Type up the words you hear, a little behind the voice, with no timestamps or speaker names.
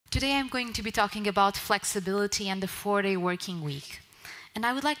Today I'm going to be talking about flexibility and the 4-day working week. And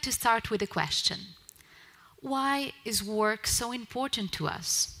I would like to start with a question. Why is work so important to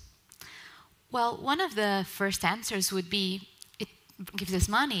us? Well, one of the first answers would be it gives us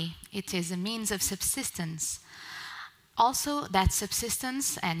money. It is a means of subsistence. Also, that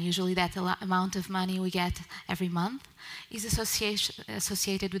subsistence, and usually that amount of money we get every month, is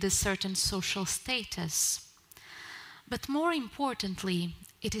associated with a certain social status. But more importantly,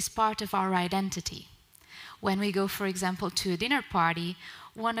 it is part of our identity. When we go, for example, to a dinner party,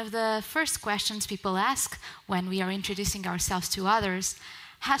 one of the first questions people ask when we are introducing ourselves to others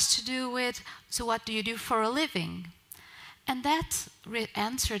has to do with, so what do you do for a living? And that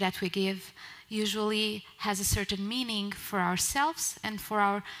answer that we give usually has a certain meaning for ourselves and for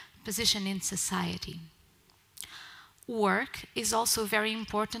our position in society. Work is also very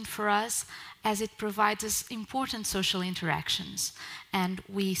important for us as it provides us important social interactions. And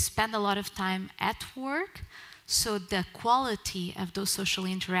we spend a lot of time at work, so the quality of those social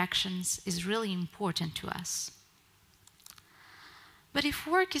interactions is really important to us. But if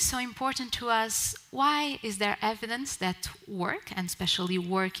work is so important to us, why is there evidence that work, and especially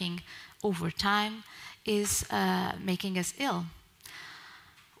working overtime, is making us ill?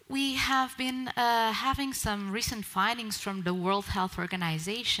 We have been having some recent findings from the World Health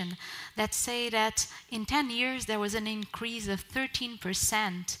Organization that say that in 10 years there was an increase of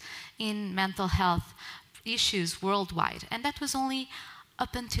 13% in mental health issues worldwide, and that was only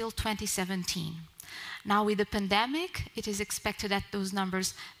up until 2017. Now with the pandemic, it is expected that those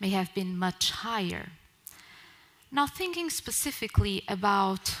numbers may have been much higher. Now thinking specifically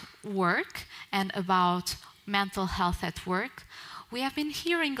about work and about mental health at work, we have been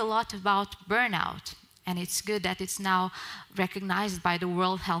hearing a lot about burnout, and it's good that it's now recognized by the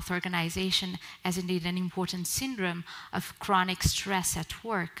World Health Organization as indeed an important syndrome of chronic stress at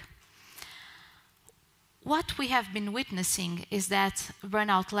work. What we have been witnessing is that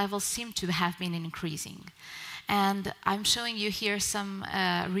burnout levels seem to have been increasing. And I'm showing you here some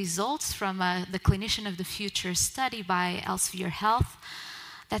results from the Clinician of the Future study by Elsevier Health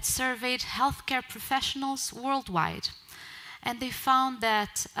that surveyed healthcare professionals worldwide. And they found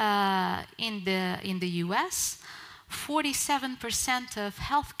that in the US, 47% of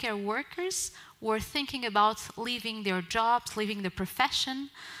healthcare workers were thinking about leaving their jobs, leaving the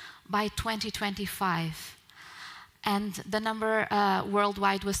profession by 2025. And the number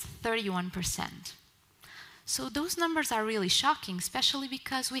worldwide was 31%. So those numbers are really shocking, especially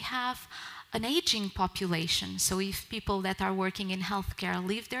because we have an aging population. So if people that are working in healthcare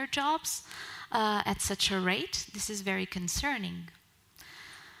leave their jobs, at such a rate, this is very concerning.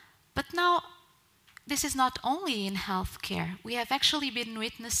 But now, this is not only in healthcare. We have actually been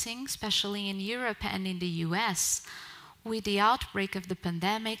witnessing, especially in Europe and in the US, with the outbreak of the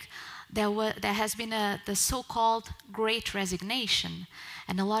pandemic, there has been the so-called Great Resignation,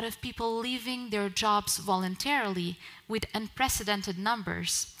 and a lot of people leaving their jobs voluntarily with unprecedented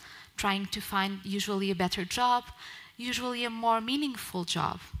numbers, trying to find usually a better job, usually a more meaningful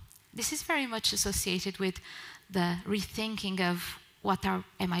job. This is very much associated with the rethinking of what am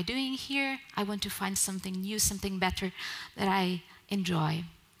I doing here? I want to find something new, something better that I enjoy.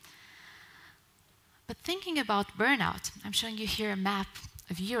 But thinking about burnout, I'm showing you here a map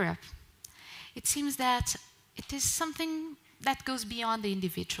of Europe. It seems that it is something that goes beyond the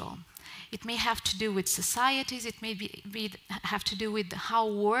individual. It may have to do with societies, it may have to do with how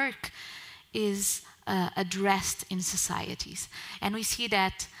work is addressed in societies. And we see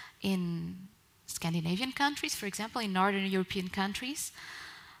that in Scandinavian countries, for example, in Northern European countries,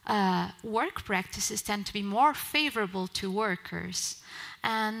 work practices tend to be more favorable to workers,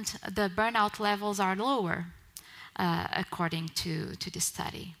 and the burnout levels are lower, according to this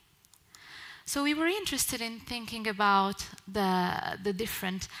study. So we were interested in thinking about the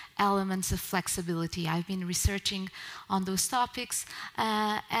different elements of flexibility. I've been researching on those topics,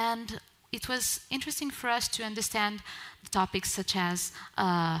 and it was interesting for us to understand topics such as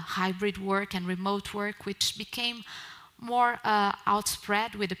hybrid work and remote work, which became more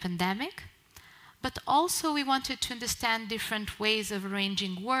outspread with the pandemic. But also we wanted to understand different ways of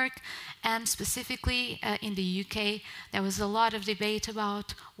arranging work, and specifically in the UK, there was a lot of debate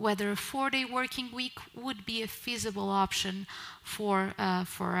about whether a 4-day working week would be a feasible option for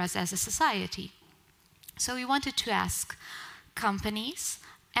us as a society. So we wanted to ask companies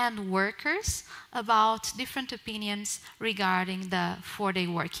and workers about different opinions regarding the 4-day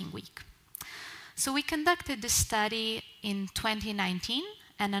working week. So we conducted this study in 2019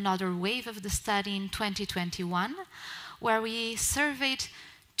 and another wave of the study in 2021, where we surveyed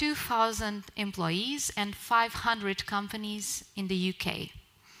 2,000 employees and 500 companies in the UK.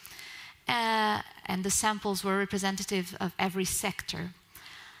 and the samples were representative of every sector.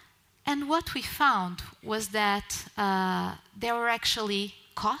 And what we found was that there were actually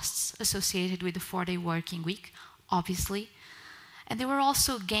costs associated with the 4-day working week, obviously, and there were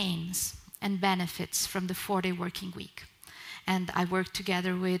also gains and benefits from the 4-day working week. And I worked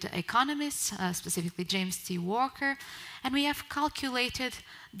together with economists, specifically James T. Walker, and we have calculated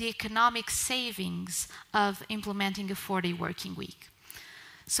the economic savings of implementing a 4-day working week.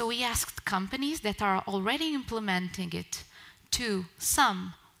 So we asked companies that are already implementing it to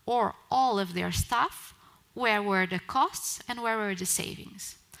some or all of their staff, where were the costs and where were the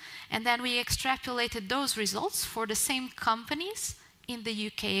savings. And then we extrapolated those results for the same companies in the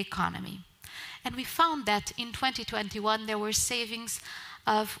UK economy. And we found that in 2021 there were savings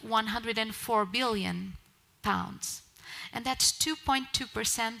of 104 billion pounds. And that's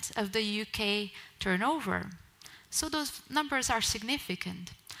 2.2% of the UK turnover. So those numbers are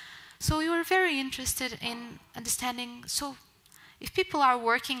significant. So we were very interested in understanding, so if people are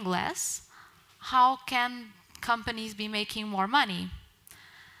working less, how can companies be making more money?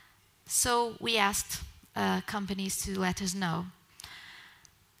 So we asked companies to let us know.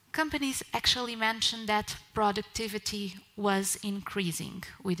 Companies actually mentioned that productivity was increasing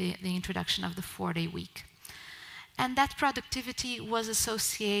with the introduction of the 4-day week. And that productivity was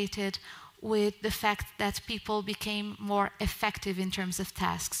associated with the fact that people became more effective in terms of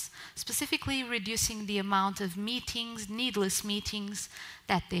tasks, specifically reducing the amount of meetings, needless meetings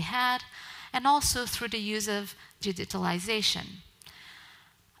that they had, and also through the use of digitalization.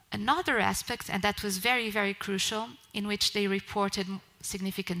 Another aspect, and that was very, very crucial, in which they reported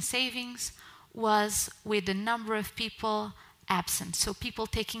significant savings, was with the number of people absent, so people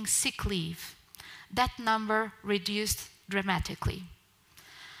taking sick leave. That number reduced dramatically.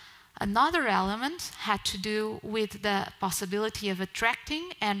 Another element had to do with the possibility of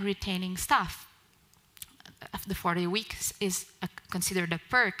attracting and retaining staff. The 4-day week is considered a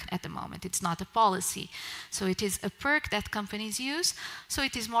perk at the moment. It's not a policy. So it is a perk that companies use. So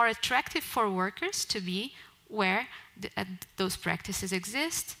it is more attractive for workers to be where those practices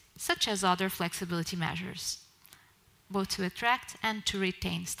exist, such as other flexibility measures, both to attract and to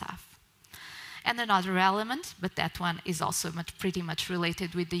retain staff. And another element, but that one is also pretty much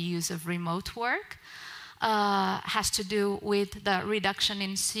related with the use of remote work, has to do with the reduction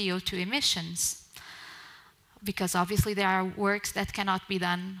in CO2 emissions. Because obviously there are works that cannot be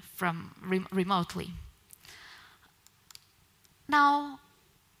done from remotely. Now,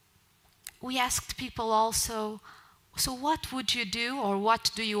 we asked people also, so what would you do, or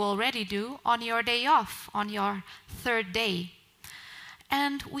what do you already do on your day off, on your 3rd day?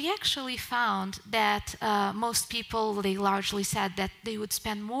 And we actually found that most people, they largely said that they would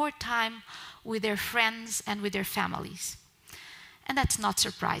spend more time with their friends and with their families. And that's not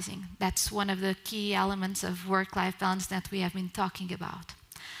surprising. That's one of the key elements of work-life balance that we have been talking about.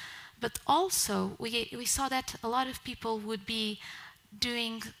 But also, we saw that a lot of people would be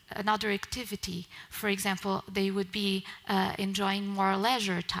doing another activity. For example, they would be enjoying more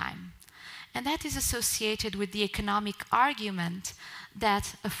leisure time. And that is associated with the economic argument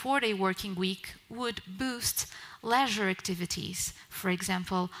that a 4-day working week would boost leisure activities. For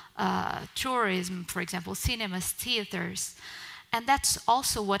example, tourism, for example, cinemas, theaters. And that's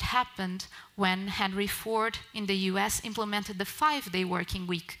also what happened when Henry Ford in the US implemented the 5-day working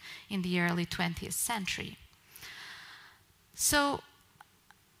week in the early 20th century. So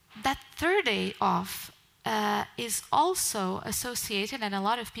that 3rd day off is also associated, and a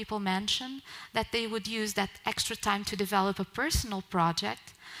lot of people mention that they would use that extra time to develop a personal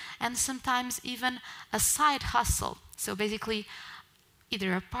project and sometimes even a side hustle. So basically,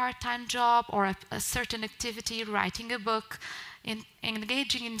 either a part-time job or a certain activity, writing a book,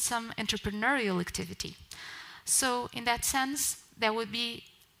 engaging in some entrepreneurial activity. So in that sense, there would be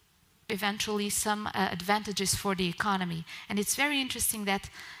eventually some advantages for the economy. And it's very interesting that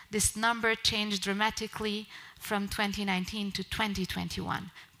this number changed dramatically from 2019 to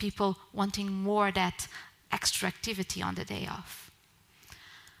 2021. People wanting more that extra activity on the day off.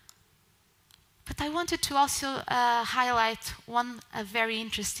 But I wanted to also highlight a very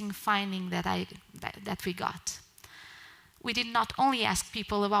interesting finding that we got. We did not only ask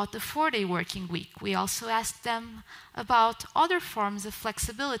people about the 4-day working week, we also asked them about other forms of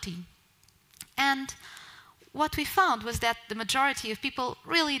flexibility. And what we found was that the majority of people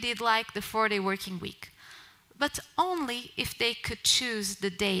really did like the 4-day working week, but only if they could choose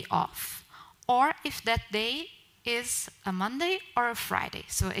the day off, or if that day is a Monday or a Friday,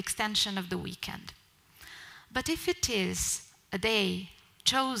 so extension of the weekend. But if it is a day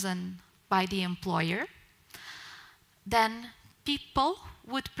chosen by the employer, then people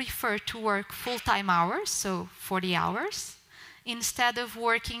would prefer to work full-time hours, so 40 hours, instead of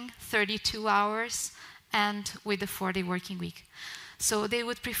working 32 hours and with a 4-day working week. So they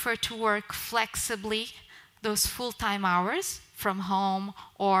would prefer to work flexibly those full-time hours from home,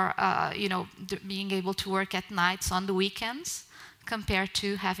 or being able to work at nights on the weekends, compared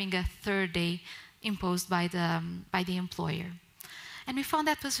to having a 3rd day imposed by the employer. And we found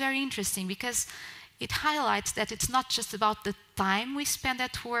that was very interesting, because it highlights that it's not just about the time we spend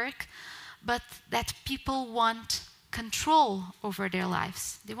at work, but that people want control over their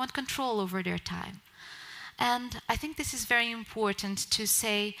lives. They want control over their time. And I think this is very important to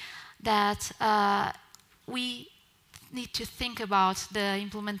say that we need to think about the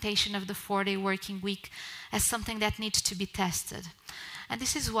implementation of the 4-day working week as something that needs to be tested. And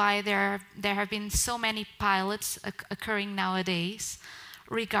this is why there have been so many pilots occurring nowadays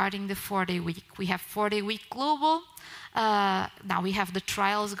regarding the 4-day week. We have 4-day week global. Now we have the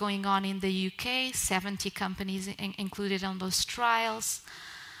trials going on in the UK, 70 companies included on those trials.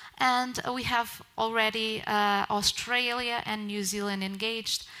 And we have already Australia and New Zealand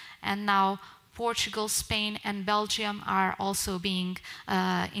engaged, and now Portugal, Spain, and Belgium are also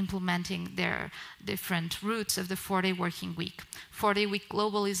implementing their different routes of the 4-day working week. 4-day week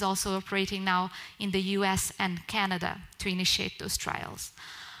global is also operating now in the US and Canada to initiate those trials.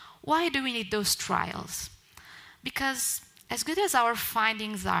 Why do we need those trials? Because as good as our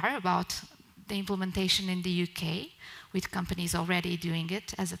findings are about the implementation in the UK, with companies already doing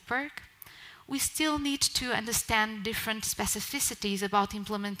it as a perk, we still need to understand different specificities about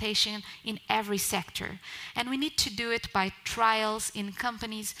implementation in every sector. And we need to do it by trials in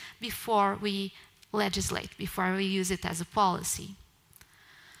companies before we legislate, before we use it as a policy.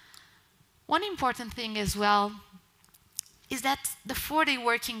 One important thing as well is that the 4-day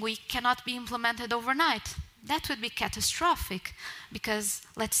working week cannot be implemented overnight. That would be catastrophic, because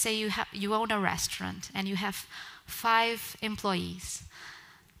let's say you own a restaurant and you have 5 employees.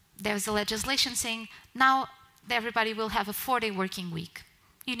 There's a legislation saying now everybody will have a 4-day working week.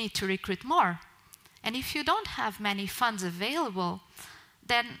 You need to recruit more. And if you don't have many funds available,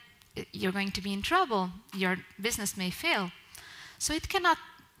 then you're going to be in trouble. Your business may fail. So it cannot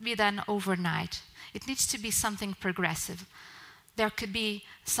be done overnight. It needs to be something progressive. There could be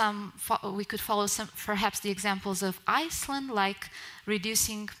we could follow perhaps the examples of Iceland, like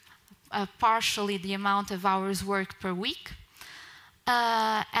reducing partially the amount of hours worked per week.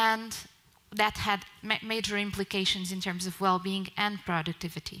 And that had major implications in terms of well-being and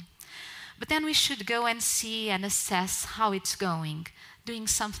productivity. But then we should go and see and assess how it's going, doing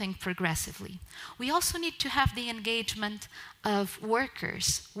something progressively. We also need to have the engagement of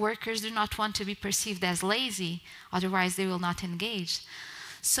workers. Workers do not want to be perceived as lazy, otherwise they will not engage.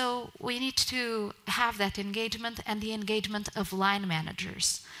 So we need to have that engagement, and the engagement of line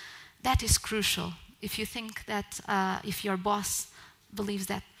managers. That is crucial. If you think that if your boss believes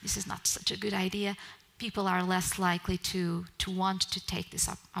that this is not such a good idea, people are less likely to want to take this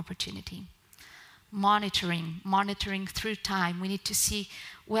opportunity. Monitoring through time. We need to see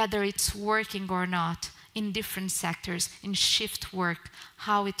whether it's working or not in different sectors, in shift work,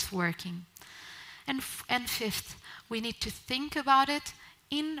 how it's working. And 5th, we need to think about it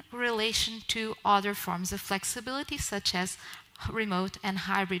in relation to other forms of flexibility, such as remote and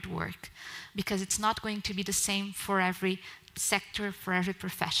hybrid work, because it's not going to be the same for every sector, for every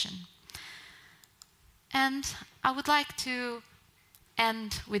profession. And I would like to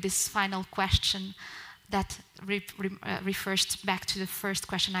end with this final question that refers back to the first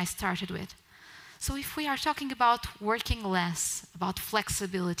question I started with. So if we are talking about working less, about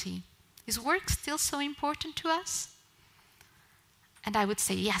flexibility, is work still so important to us? And I would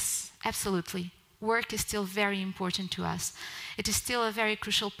say yes, absolutely. Work is still very important to us. It is still a very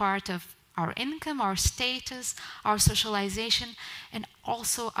crucial part of our income, our status, our socialization, and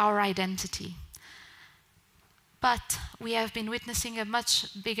also our identity. But we have been witnessing a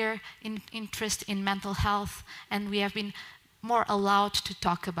much bigger interest in mental health, and we have been more allowed to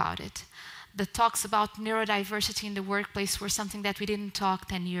talk about it. The talks about neurodiversity in the workplace were something that we didn't talk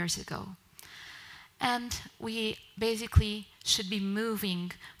 10 years ago. And we basically should be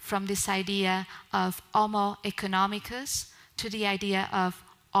moving from this idea of homo economicus to the idea of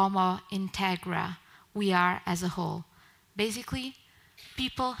homo integra, we are as a whole. Basically,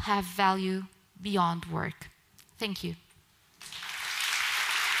 people have value beyond work. Thank you.